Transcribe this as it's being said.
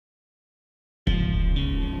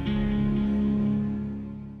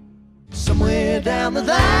down the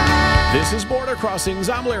line. This is Border Crossings.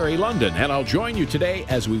 I'm Larry London, and I'll join you today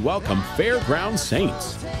as we welcome Fairground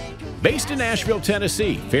Saints. Based in Nashville,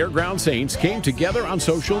 Tennessee, Fairground Saints came together on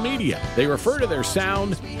social media. They refer to their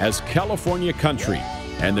sound as California Country,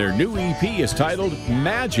 and their new EP is titled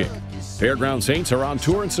Magic. Fairground Saints are on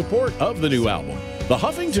tour in support of the new album. The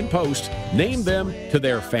Huffington Post named them to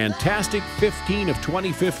their fantastic 15 of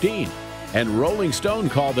 2015, and Rolling Stone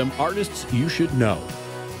called them artists you should know.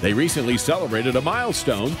 They recently celebrated a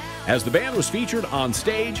milestone as the band was featured on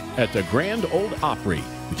stage at the Grand Ole Opry,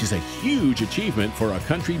 which is a huge achievement for a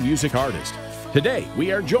country music artist. Today,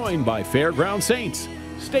 we are joined by Fairground Saints.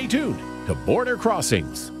 Stay tuned to Border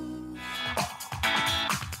Crossings.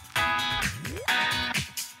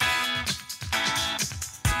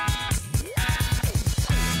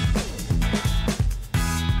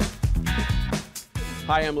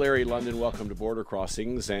 Hi, I'm Larry London. Welcome to Border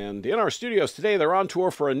Crossings. And in our studios today, they're on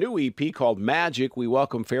tour for a new EP called Magic. We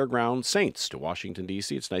welcome Fairground Saints to Washington,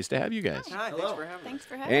 D.C. It's nice to have you guys. Hi, thanks for having me. Thanks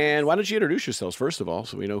for having And us. why don't you introduce yourselves, first of all,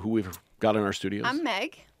 so we know who we've got in our studios? I'm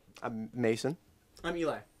Meg. I'm Mason. I'm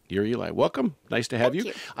Eli. You're Eli. Welcome. Nice to have Thank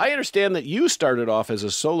you. you. I understand that you started off as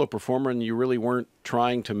a solo performer and you really weren't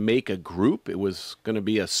trying to make a group. It was going to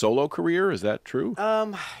be a solo career. Is that true?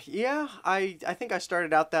 Yeah, I think I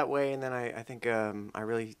started out that way, and then I think I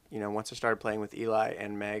really, once I started playing with Eli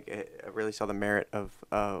and Meg, I really saw the merit of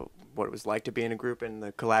what it was like to be in a group and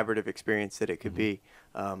the collaborative experience that it could be.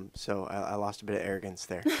 So I lost a bit of arrogance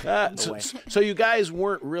there. So you guys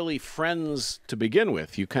weren't really friends to begin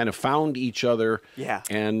with. You kind of found each other. Yeah.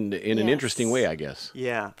 And in an Yes. interesting way, I guess.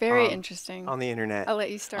 Yeah. Very interesting. On the internet. I'll let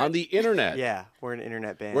you start. On the internet. Yeah, we're an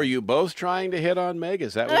internet band. Were you both trying to hit on Meg?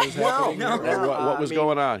 Is that what was happening? No. Or what was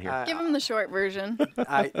going on here? Give him the short version.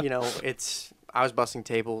 I was busting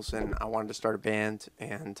tables and I wanted to start a band,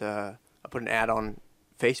 and I put an ad on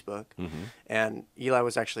Facebook, and Eli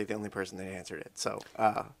was actually the only person that answered it. So,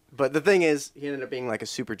 but the thing is, he ended up being like a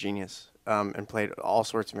super genius, and played all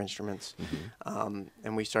sorts of instruments.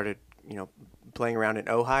 And we started, playing around in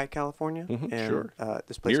Ojai, California, and Sure.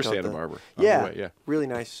 this place Near called Santa Barbara. on Yeah, the way, yeah. really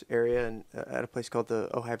nice area, and at a place called the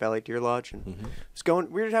Ojai Valley Deer Lodge, and it's going.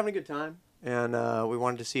 We were just having a good time, and we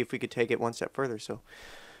wanted to see if we could take it one step further. So,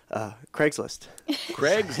 Craigslist.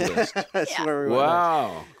 Craigslist. That's where we went.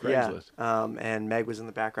 Wow. Craigslist. Yeah. And Meg was in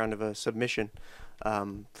the background of a submission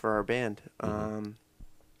for our band.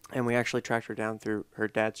 And we actually tracked her down through her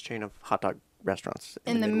dad's chain of hot dog restaurants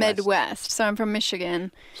In the Midwest. So I'm from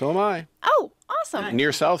Michigan. So am I. Oh, awesome. Near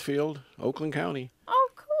Southfield, Oakland County. Oh,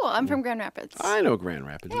 cool. I'm from Grand Rapids. I know Grand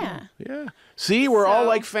Rapids. Yeah. Yeah. See, we're all So,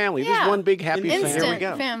 like family. This is yeah. one big happy family. Instant Here we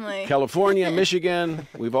go. family. California, Michigan,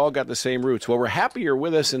 we've all got the same roots. Well, we're happy you're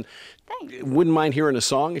with us, and Thanks. wouldn't mind hearing a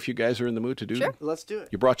song if you guys are in the mood to do Sure. that. Let's do it.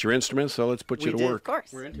 You brought your instruments, so let's put you We to did. Of work.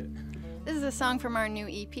 course. We're into it. This is a song from our new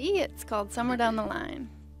EP. It's called Somewhere Down the Line.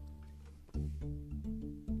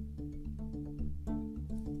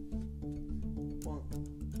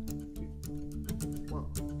 One,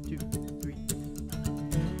 two, three.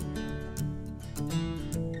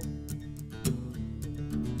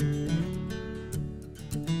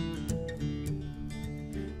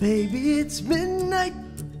 Baby, it's midnight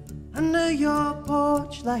under your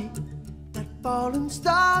porch light. That falling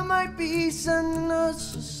star might be sending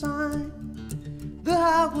us a sign. The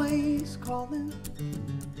highway's calling.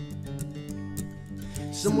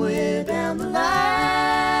 Somewhere down the line.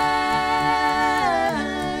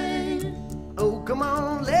 Oh, come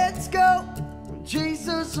on, let's go. Chase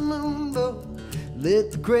us a moonbow.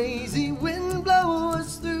 Let the crazy wind blow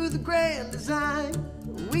us through the grand design.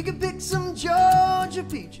 We could pick some Georgia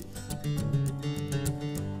peaches.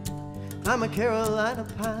 I'm a Carolina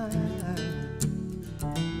pine.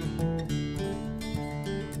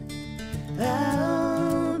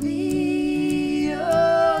 I'll be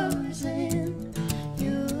yours and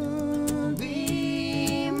you'll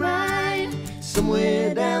be mine.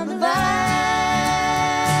 Somewhere down the line.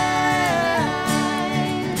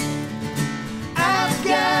 I've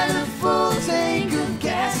got a full tank of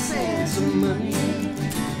gas and some money.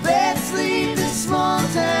 Let's leave this small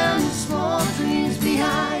town with small dreams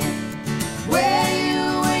behind. Where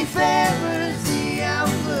you wayfarers, the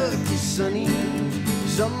outlook is sunny.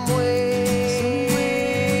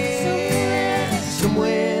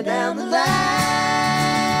 Somewhere down the line.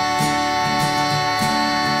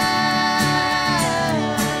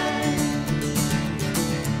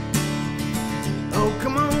 Oh,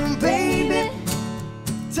 come on, baby.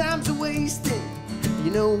 Time's a wasting.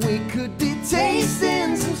 You know we could be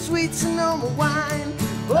tasting some sweet Sonoma wine.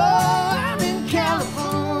 Oh, I'm in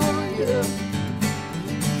California.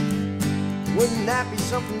 Wouldn't that be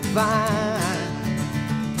something fine?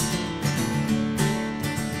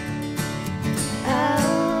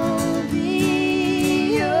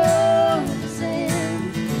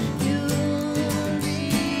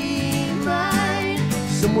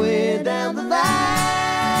 somewhere down the line.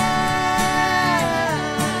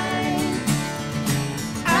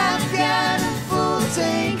 I've got a full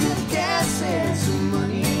tank of gas and some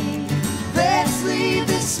money. Let's leave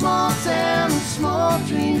this small town with small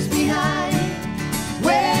dreams behind.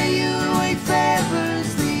 Where you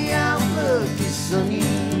wayfarers, the outlook is sunny.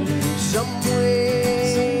 Somewhere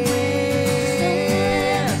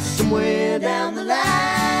down the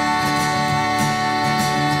line.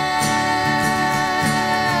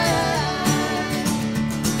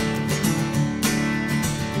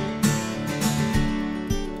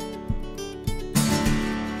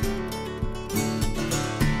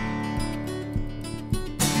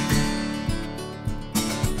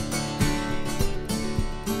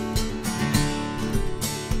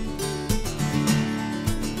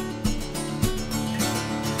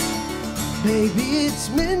 Baby, it's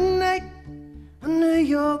midnight under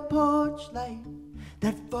your porch light.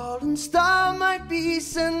 That falling star might be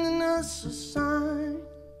sending us a sign.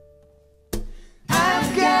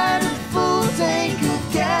 I've got a full tank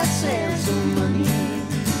of gas and some money.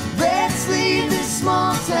 Let's leave this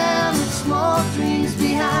small town with small dreams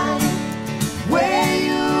behind. Where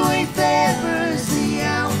you wayfarers, the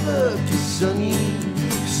outlook is sunny.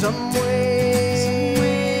 Somewhere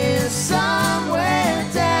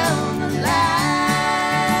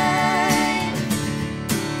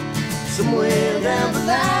down the line. Somewhere down the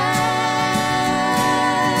line.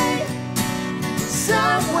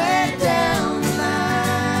 Somewhere down the line.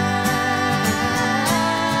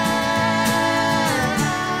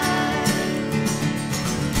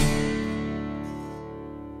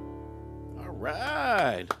 All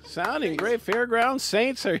right. Sounding great. Fairground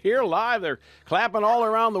Saints are here live. They're clapping all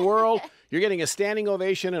around the world. You're getting a standing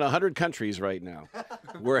ovation in 100 countries right now.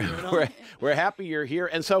 We're happy you're here.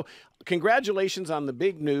 And so congratulations on the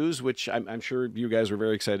big news, which I'm sure you guys were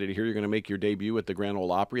very excited to hear. You're going to make your debut at the Grand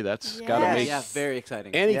Ole Opry. That's got to make very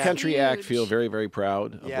exciting. any country act feel very, very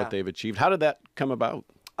proud of what they've achieved. How did that come about?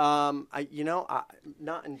 I'm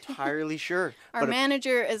not entirely sure. Our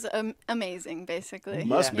manager is amazing, basically.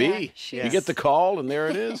 Must be. Yeah, you get the call, and there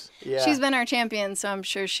it is. She's been our champion, so I'm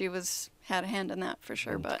sure she had a hand in that for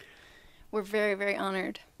sure. But we're very, very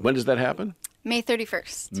honored. When does that happen? May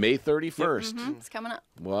 31st. May 31st. It's coming up.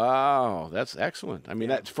 Wow, that's excellent. I mean,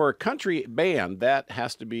 that, for a country band, that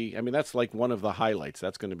has to be, I mean, that's like one of the highlights.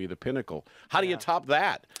 That's going to be the pinnacle. How do you top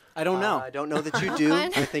that? I don't know. I don't know that you do. I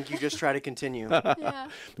think you just try to continue.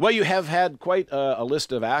 Well, you have had quite a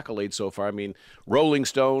list of accolades so far. I mean, Rolling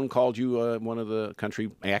Stone called you one of the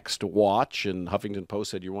country acts to watch, and Huffington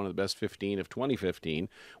Post said you're one of the best 15 of 2015,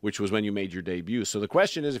 which was when you made your debut. So the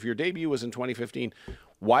question is, if your debut was in 2015,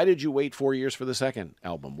 why did you wait 4 years for the second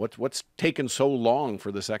album? What's taken so long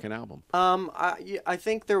for the second album? I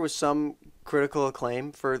think there was some critical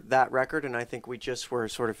acclaim for that record, and I think we just were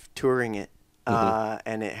sort of touring it.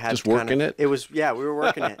 And it had just working it. It was we were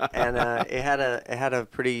working it, and it had a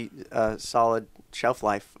pretty solid shelf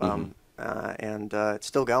life, and it's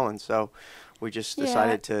still going. So we just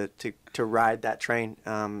decided to ride that train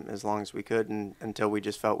as long as we could, and until we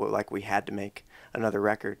just felt like we had to make another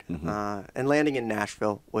record. And landing in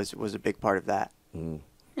Nashville was a big part of that. And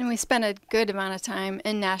we spent a good amount of time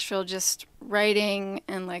in Nashville just writing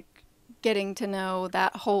and like getting to know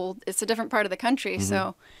that whole. It's a different part of the country,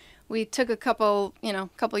 so. We took a couple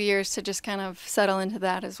years to just kind of settle into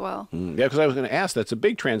that as well. Yeah, because I was going to ask, that's a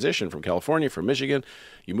big transition from California, from Michigan.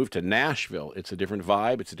 You moved to Nashville. It's a different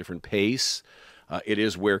vibe. It's a different pace. It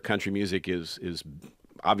is where country music is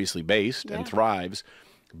obviously based and thrives,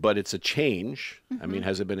 but it's a change. I mean,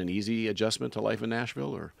 has it been an easy adjustment to life in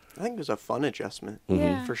Nashville? Or I think it was a fun adjustment,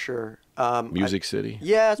 for sure. Music City?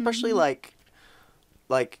 Yeah, especially like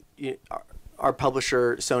our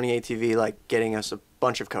publisher, Sony ATV, like getting us a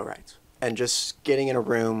bunch of co-writes and just getting in a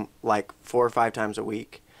room like 4 or 5 times a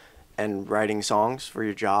week and writing songs for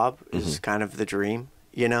your job is kind of the dream,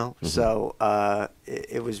 you know? So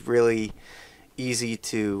it was really easy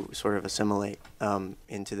to sort of assimilate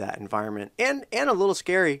into that environment, and a little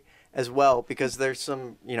scary as well, because there's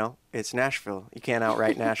some, it's Nashville. You can't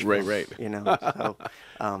outright Nashville. Right. So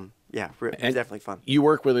definitely fun. You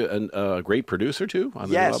work with a great producer, too, on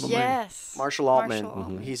the new album? Yes. Marshall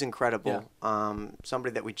Altman. He's incredible. Yeah.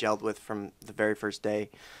 Somebody that we gelled with from the very first day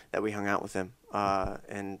that we hung out with him.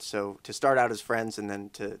 And so to start out as friends and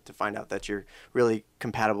then to find out that you're really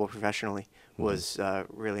compatible professionally was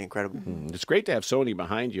really incredible. It's great to have Sony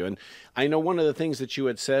behind you. And I know one of the things that you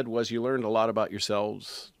had said was you learned a lot about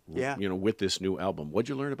yourselves with this new album. What'd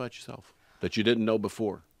you learn about yourself that you didn't know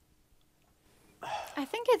before? I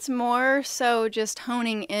think it's more so just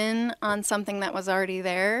honing in on something that was already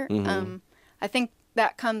there. I think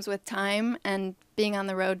that comes with time and being on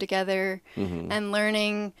the road together and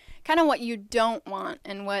learning kind of what you don't want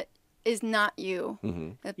and what is not you.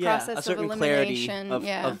 The process a certain of elimination.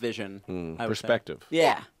 clarity of vision. I would say. Perspective.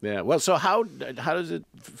 Yeah. Yeah. Well, so how does it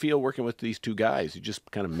feel working with these two guys? You just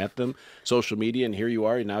kind of met them, social media, and here you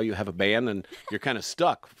are. And now you have a band, and you're kind of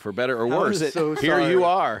stuck, for better or worse. so Here sorry. you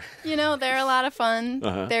are. You know, they're a lot of fun.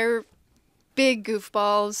 They're big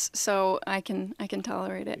goofballs, so I can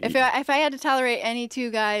tolerate it. If I had to tolerate any two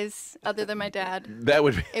guys other than my dad, That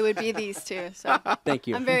would be. it would be these two. So Thank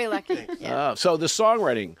you. I'm very lucky. Yeah. So the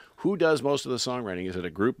songwriting, who does most of the songwriting? Is it a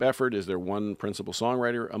group effort? Is there one principal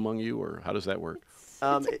songwriter among you, or how does that work?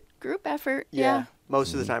 Group effort. Yeah.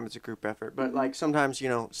 Most of the time it's a group effort. But like sometimes,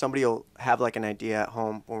 somebody will have like an idea at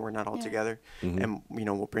home when we're not all together, and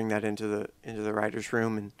we'll bring that into the writer's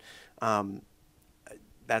room, and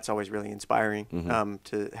that's always really inspiring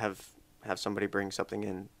to have somebody bring something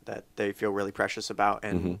in that they feel really precious about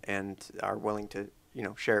and are willing to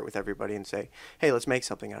share it with everybody and say, hey, let's make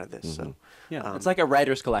something out of this. So Yeah, it's like a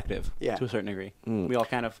writer's collective Yeah. to a certain degree. We all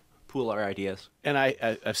kind of pool our ideas. And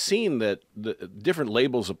I've seen that the different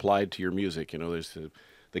labels applied to your music. There's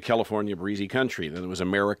the California breezy country, then there was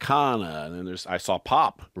Americana, and then I saw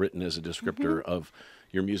pop written as a descriptor of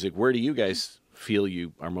your music. Where do you guys feel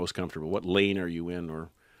you are most comfortable? What lane are you in, or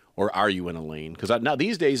are you in a lane? Because now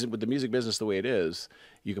these days with the music business the way it is,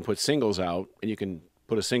 you can put singles out, and you can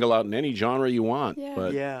put a single out in any genre you want. Yeah.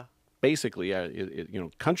 But yeah. basically,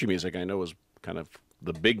 country music I know is kind of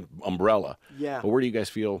the big umbrella. Yeah. But where do you guys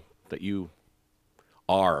feel that you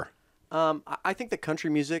are? I think the country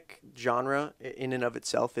music genre in and of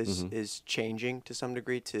itself is changing to some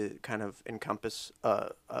degree to kind of encompass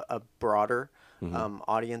a broader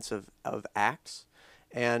audience of acts.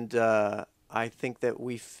 And I think that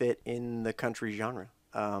we fit in the country genre.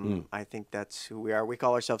 I think that's who we are. We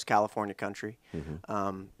call ourselves California country.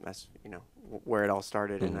 That's where it all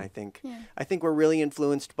started. And I think we're really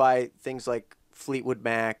influenced by things like Fleetwood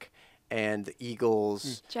Mac and the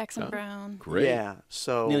Eagles. Jackson Brown. Great. Yeah.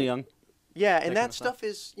 So Neil Young. yeah, and kind that of stuff. stuff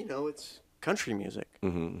is it's country music.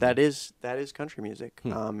 That is country music.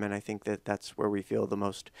 And I think that's where we feel the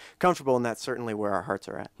most comfortable, and that's certainly where our hearts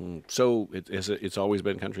are at. So it's always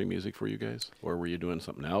been country music for you guys, or were you doing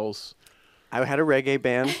something else? I had a reggae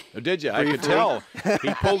band. Oh, did you? I could tell.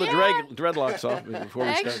 He pulled the dreadlocks off before we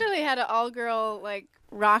I started. actually had an all-girl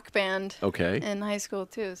rock band Okay. in high school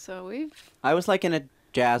too. So I was like in a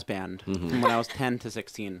jazz band from when I was 10 to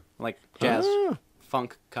 16. Like jazz,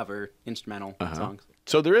 funk cover, instrumental songs.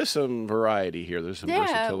 So there is some variety here. There's some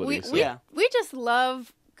versatility. we just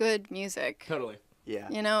love good music. Totally. Yeah.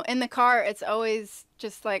 In the car, it's always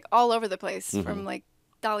just all over the place, from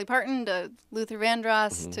Dolly Parton to Luther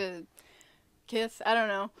Vandross to Kiss. I don't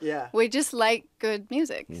know. Yeah. We just like good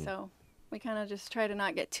music, so we kind of just try to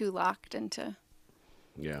not get too locked into.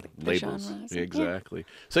 Yeah, labels. genres. Exactly.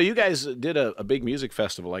 So you guys did a big music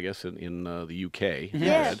festival, I guess, in the UK.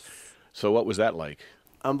 Yes. So what was that like?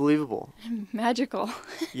 Unbelievable. Magical.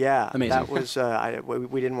 Yeah. Amazing. That was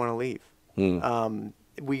we didn't want to leave.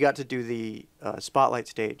 We got to do the spotlight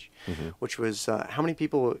stage, which was how many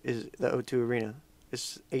people is the O2 Arena?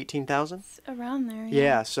 It's 18,000. It's around there.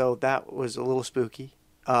 Yeah. So that was a little spooky.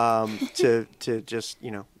 To just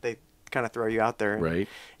they kind of throw you out there, Right.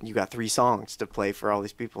 And you got 3 songs to play for all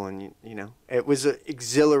these people, and it was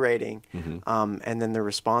exhilarating. And then the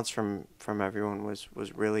response from everyone was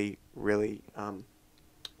really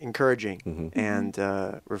encouraging and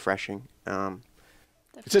refreshing.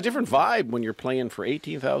 It's a different vibe when you're playing for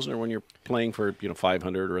 18,000 or when you're playing for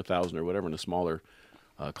 500 or 1,000 or whatever in a smaller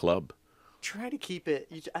club. Try to keep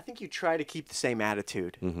it. I think you try to keep the same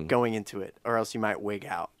attitude going into it, or else you might wig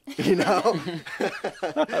out.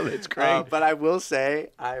 That's great. But I will say,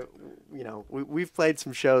 we've played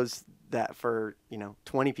some shows that for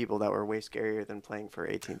 20 people that were way scarier than playing for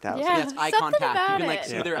 18,000. Yeah. It's eye Something contact. You about can it.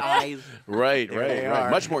 see their eyes. Right. they are.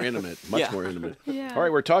 Much more intimate. Much more intimate. Yeah. All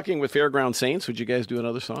right, we're talking with Fairground Saints. Would you guys do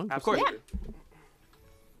another song? Of course.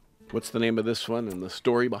 What's the name of this one and the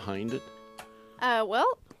story behind it?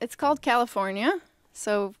 Well, it's called California,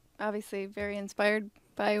 so obviously very inspired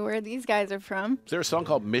by where these guys are from. Is there a song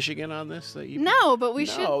called Michigan on this? That you... No, but we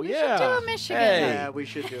should do a Michigan. Hey. Yeah, we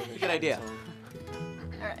should do it. Good idea.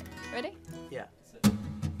 All right, ready? Yeah.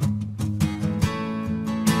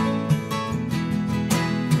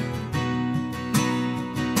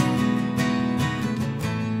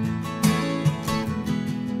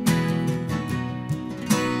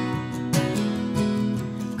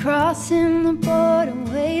 Crossing the border,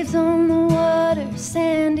 waves on the water,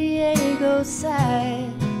 San Diego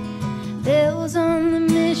side. Bells on the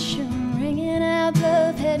mission, ringing out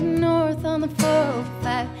love, heading north on the 405.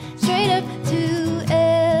 405 straight up to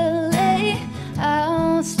LA.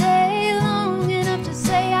 I'll stay long enough to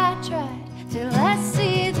say I tried till I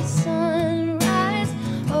see the sunrise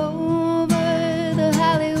over the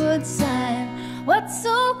Hollywood sign. What's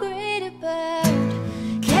so great about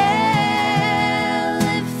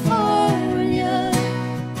California?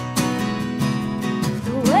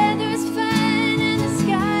 The weather's fine and the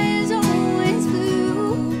sky is always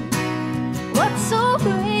blue. What's so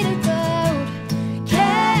great about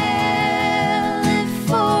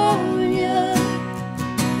California?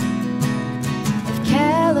 If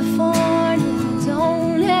California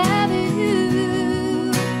don't have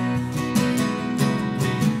you,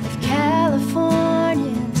 if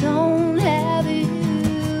California don't have you,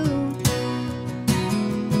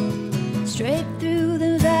 straight through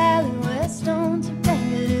the valley, west on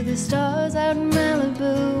Topanga to the stars out in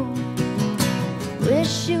Malibu.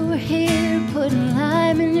 Wish you were here, putting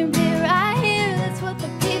lime in your beer. I hear that's what the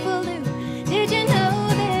people do. Did you know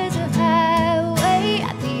there's a highway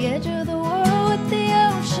at the edge of the world with the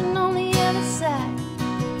ocean on the other side?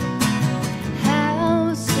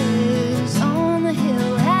 Houses on the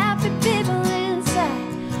hill, happy people inside.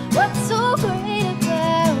 What's so great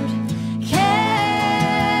about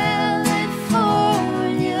California?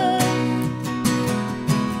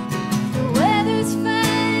 The weather's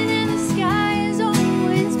fine and the sky is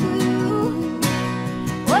always blue.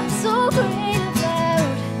 What's so great about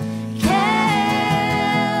California?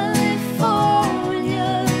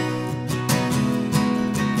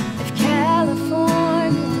 If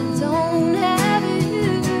California don't have you,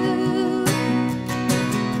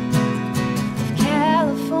 if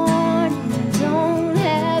California don't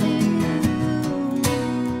have you,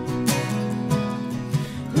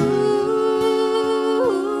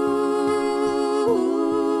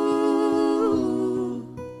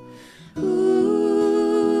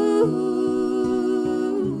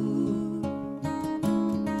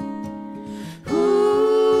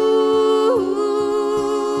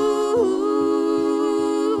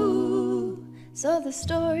 So the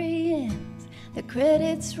story ends, the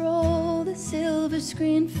credits roll, the silver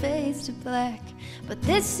screen fades to black. But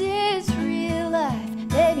this is real life,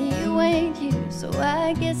 baby, you ain't here, so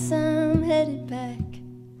I guess I'm headed back.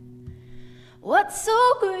 What's so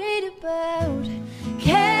great about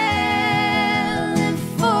California?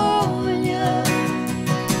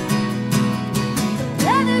 The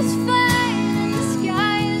weather's fine and the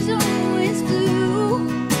sky is always blue.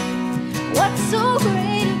 What's so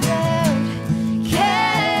great about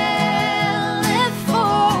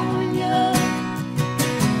California?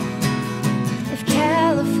 If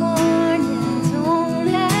California don't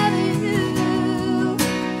have you,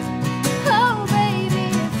 oh baby,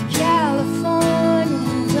 if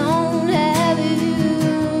California don't have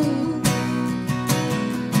you,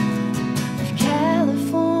 if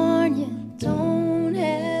California don't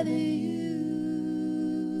have you.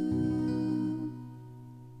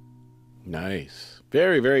 Nice.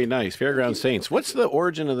 Very, very nice. Fairground Saints. What's the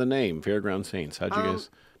origin of the name, Fairground Saints? How'd you guys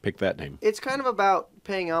pick that name? It's kind of about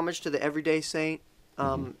paying homage to the everyday saint.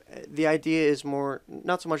 The idea is more,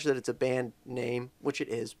 not so much that it's a band name, which it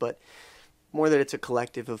is, but more that it's a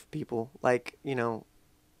collective of people. Like, you know,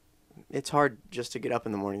 it's hard just to get up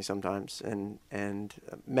in the morning sometimes. And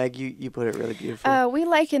Meg, you put it really beautifully. We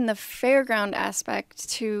liken the fairground aspect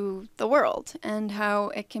to the world and how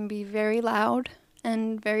it can be very loud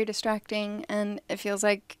and very distracting, and it feels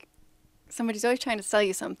like somebody's always trying to sell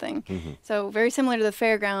you something. So very similar to the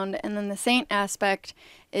fairground. And then the saint aspect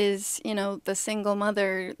is, you know, the single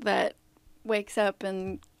mother that wakes up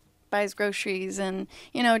and buys groceries and,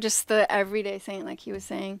 you know, just the everyday saint, like he was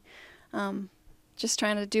saying. Just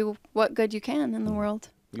trying to do what good you can in the world.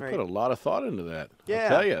 You Right. put a lot of thought into that. Yeah. I'll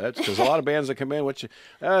tell you, that's because a lot of bands that come in,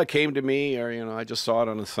 came to me, or, you know, I just saw it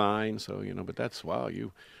on a sign. So, you know, but that's, wow,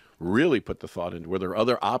 you really put the thought into. Were there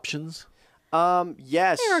other options?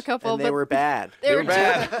 Yes. There were a couple, and they but were bad. They were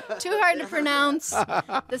bad. too hard to pronounce.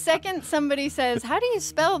 The second somebody says, "How do you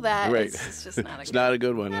spell that?" Right. It's just not a It's good, not a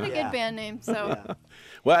good one. not a huh? Yeah. good band name. So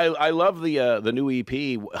Well, I love the new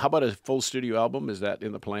EP. How about a full studio album? Is that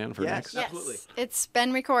in the plan for Yes. next? yes, Absolutely. it's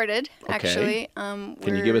been recorded actually. Can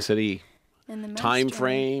you give us any in the time mastering.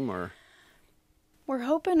 frame or? We're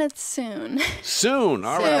hoping it's soon. Soon.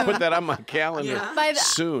 All right, I'll Soon. put that on my calendar. By the,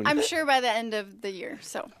 Soon. I'm sure by the end of the year.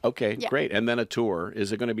 So Okay, Yeah. great. And then a tour.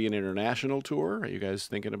 Is it going to be an international tour? Are you guys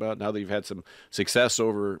thinking about, now that you've had some success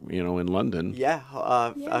over, in London?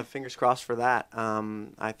 Yeah, Yeah. fingers crossed for that.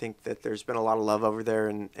 I think that there's been a lot of love over there,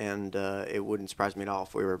 and it wouldn't surprise me at all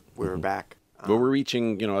if we were back. Well, we're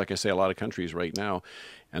reaching, like I say, a lot of countries right now.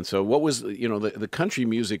 And so what was, the country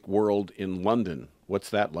music world in London? What's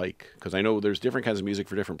that like? Because I know there's different kinds of music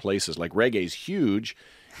for different places. Like reggae's huge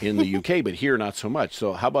in the UK, but here not so much.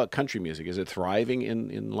 So how about country music? Is it thriving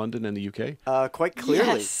in London and the UK? Quite clearly.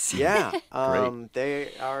 Yes. Yeah. Great.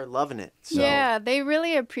 They are loving it. So. Yeah, they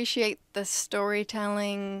really appreciate the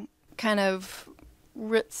storytelling kind of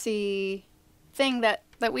rootsy thing that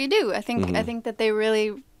we do. I think that they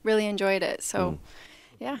really enjoyed it. So,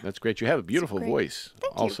 yeah. That's great. You have a beautiful great. voice.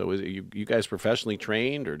 Thank you. Also, is it you guys professionally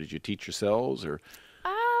trained, or did you teach yourselves, or?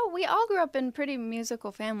 We all grew up in pretty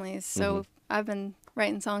musical families, so I've been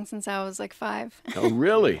writing songs since I was like 5. Oh,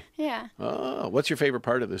 really? Yeah. Oh, what's your favorite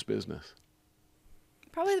part of this business?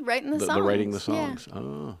 Probably writing the songs. The writing the songs. Yeah.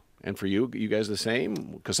 Oh. And for you guys the same?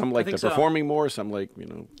 Because some like the think so. performing more, some like,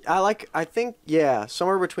 I think,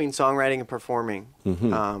 somewhere between songwriting and performing.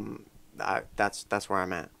 That's where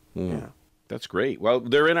I'm at. Yeah. That's great. Well,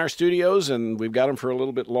 they're in our studios, and we've got them for a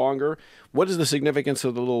little bit longer. What is the significance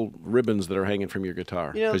of the little ribbons that are hanging from your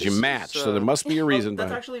guitar? Because you this match, is, so there must be a reason That's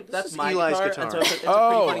behind it. actually This is my Eli's guitar. guitar. And so it's a pretty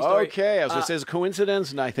funny story. Okay. I was going to say, is it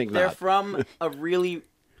coincidence? And I think They're not. from a really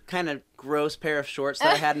kind of gross pair of shorts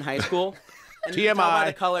that I had in high school. And you can tell by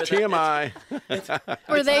the TMI. color that TMI.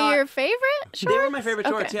 Were they not- your favorite shorts? They were my favorite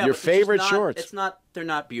shorts. Okay. Yeah, Your but it's just favorite not- shorts. They're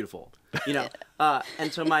not beautiful.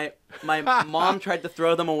 And so my mom tried to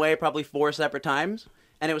throw them away probably 4 separate times.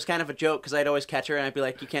 And it was kind of a joke because I'd always catch her and I'd be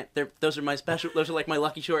like, "You can't. Those are like my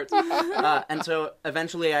lucky shorts." And so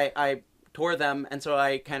eventually I tore them, and so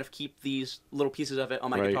I kind of keep these little pieces of it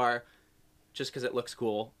on my Right. guitar, just because it looks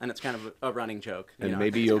cool, and it's kind of a running joke. And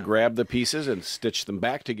maybe you'll grab the pieces and stitch them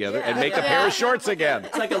back together and make a Yeah. pair of shorts again.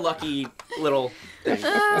 It's like a lucky little thing. That's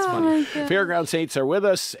Oh, funny. Fairground Saints are with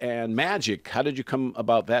us, and Magic. How did you come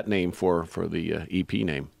about that name for the EP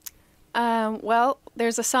name? Well,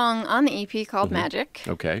 there's a song on the EP called Magic.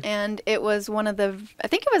 Okay. And it was I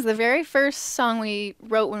think it was the very first song we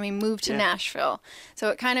wrote when we moved to Nashville. So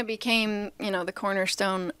it kind of became, the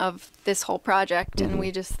cornerstone of this whole project. And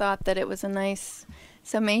we just thought that it was a nice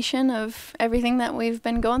summation of everything that we've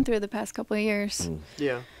been going through the past couple of years.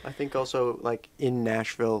 Yeah, I think also like in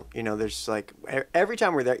Nashville, there's like every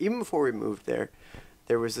time we're there, even before we moved there,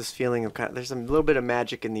 there was this feeling of there's a little bit of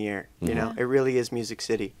magic in the air. It really is Music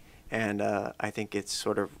City, and I think it's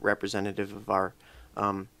sort of representative of our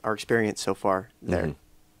experience so far there. So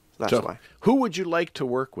that's why. Who would you like to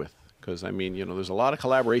work with? Because, there's a lot of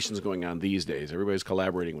collaborations going on these days. Everybody's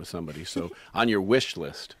collaborating with somebody. So on your wish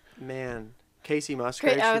list. Man, Casey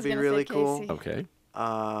Musgrave Great, I should was be gonna really say cool. Casey. Okay.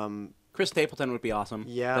 Chris Stapleton would be awesome.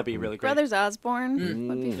 Yeah. That'd be really great. Brothers Osborne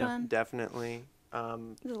would be fun. Definitely.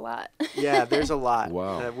 There's a lot. Yeah, there's a lot.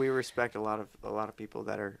 Wow. We respect a lot of people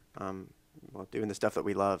that are doing the stuff that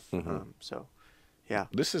we love. So, yeah.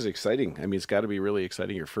 This is exciting. It's got to be really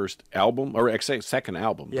exciting. Your first album, or second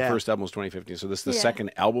album. Yeah. The first album was 2015. So the Yeah.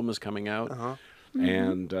 second album is coming out.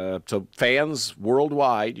 And so fans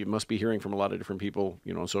worldwide, you must be hearing from a lot of different people,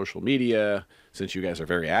 on social media, since you guys are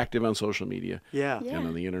very active on social media. Yeah. Yeah. And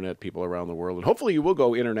on the internet, people around the world. And hopefully you will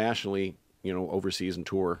go internationally, overseas and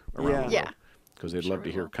tour around the world. Yeah. Because they'd love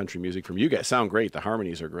to hear country music from you guys. Sound great. The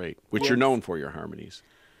harmonies are great, which you're known for, your harmonies.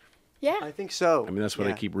 Yeah. I think so. That's what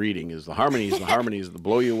I keep reading is the harmonies that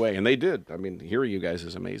blow you away. And they did. Hearing you guys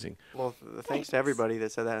is amazing. Well, thanks to everybody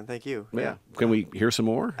that said that, and thank you. Yeah. Can we hear some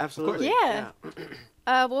more? Absolutely. Yeah.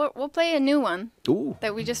 We'll play a new one Ooh.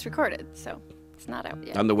 that we just recorded, so it's not out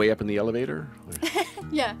yet. On the way up in the elevator?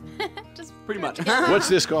 Yeah. Just Pretty much. What's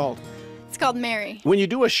this called? It's called Mary. When you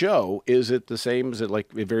do a show, is it the same? Is it like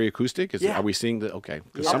very acoustic? Yeah. Are we seeing the... Okay.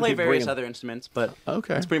 'Cause I'll some play people various bring in- other instruments, but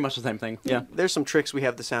Okay. it's pretty much the same thing. Yeah. There's some tricks we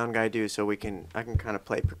have the sound guy do, so I can kind of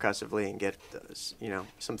play percussively and get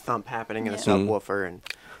some thump happening in a subwoofer, and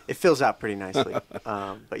it fills out pretty nicely.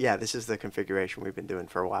 But yeah, this is the configuration we've been doing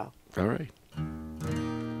for a while. All right.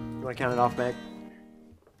 You want to count it off, Meg?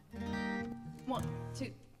 1, 2,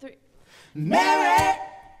 3. Mary,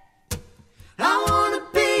 I wanna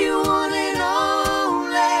be your one and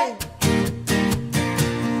only.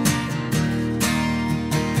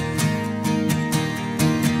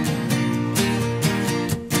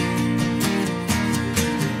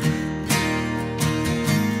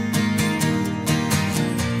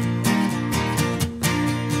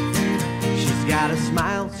 She's got a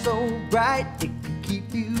smile so bright it could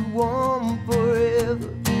keep you warm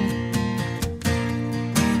forever.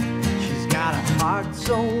 She's got a heart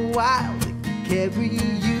so wild it could carry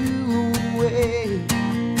you away.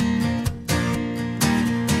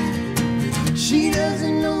 She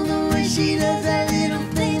doesn't know the way she does that little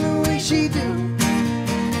thing the way she do.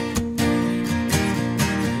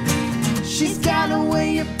 She's got a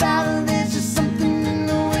way about her, there's just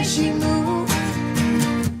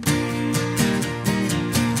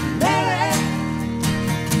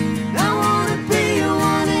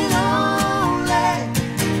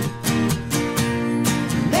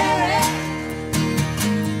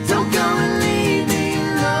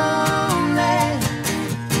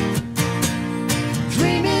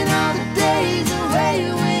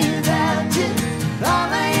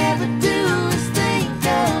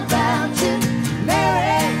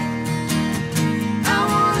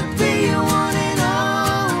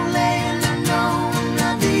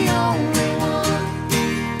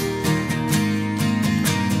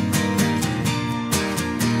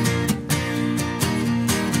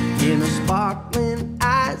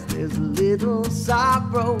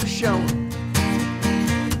sorrow shown.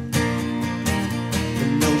 I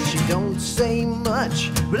know she don't say much,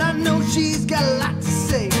 but I know she's got a lot to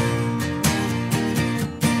say.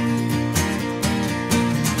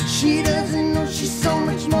 She doesn't know she's so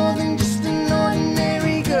much more than just an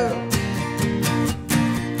ordinary girl.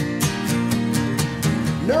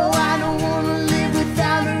 No, I don't wanna live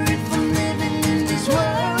without her if I'm living in this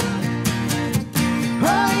world.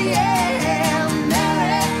 Oh yeah,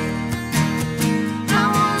 Mary, I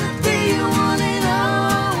wanna be your one and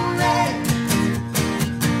only.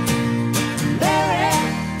 Mary,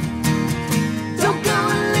 don't go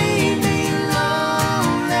and leave me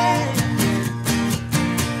lonely.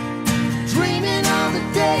 Dreaming all the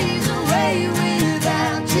days away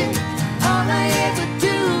without you. All I ever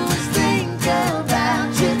do is think about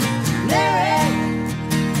you. Mary,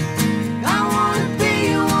 I wanna be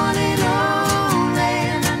your one and only,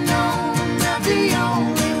 and I know I'm not the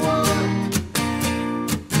only one.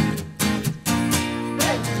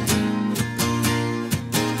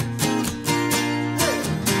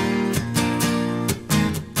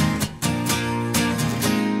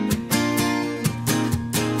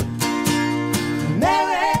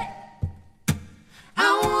 Mary, I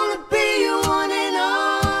wanna be your one and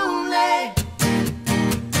only.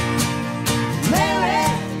 Mary,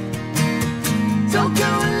 don't go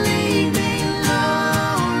and leave me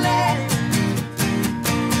lonely.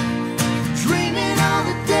 Dreaming all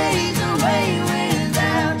the days away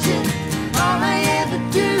without you. All I ever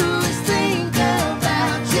do is think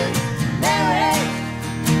about you. Mary,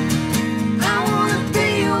 I wanna be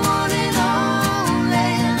your one and only,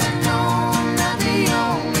 and I know I'm not the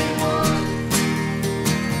only one.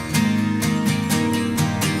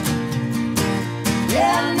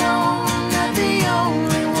 Yeah, I know I'm not the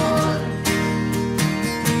only one.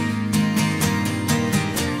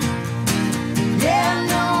 Yeah, I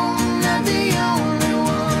know I'm not the only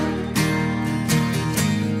one.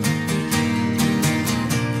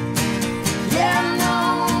 Yeah, I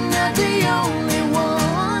know I'm not the only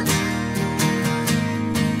one.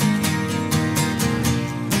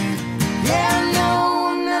 Yeah, I know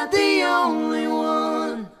I'm not the only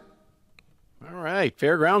one. All right,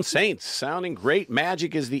 Fairground Saints, sounding great.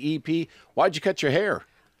 Magic is the EP. Why'd you cut your hair?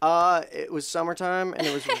 It was summertime and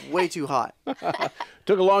it was way too hot.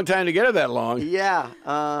 Took a long time to get it that long. Yeah,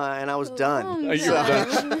 and I was done. You're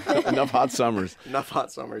done. Enough hot summers. Enough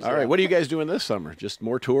hot summers. All yeah. right, what are you guys doing this summer? Just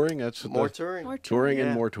more touring? That's More the, touring. touring and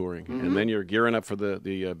Yeah. more touring, and then you're gearing up for the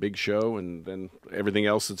big show, and then everything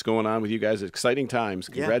else that's going on with you guys. Exciting times.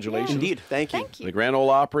 Yeah. Congratulations. Indeed. Thank you. Thank you. The Grand Ole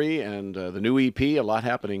Opry and the new EP. A lot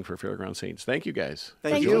happening for Fairground Saints. Thank you guys.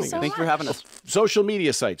 Thank you you. so Thanks for much. having us. Social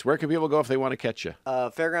media sites. Where can people go if they want to catch you?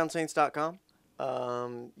 Fairgroundsaints.com.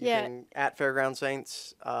 You Yeah. can at Fairground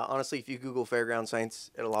Saints. Honestly, if you Google Fairground Saints,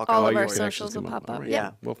 it'll all All come of up our for you. socials will Come pop All up. right.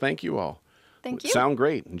 Yeah. Well, thank you all. Thank you. Sound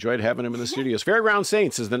great. Enjoyed having them in the studios. Fairground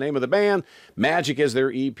Saints is the name of the band. Magic is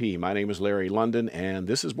their EP. My name is Larry London, and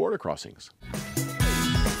this is Border Crossings.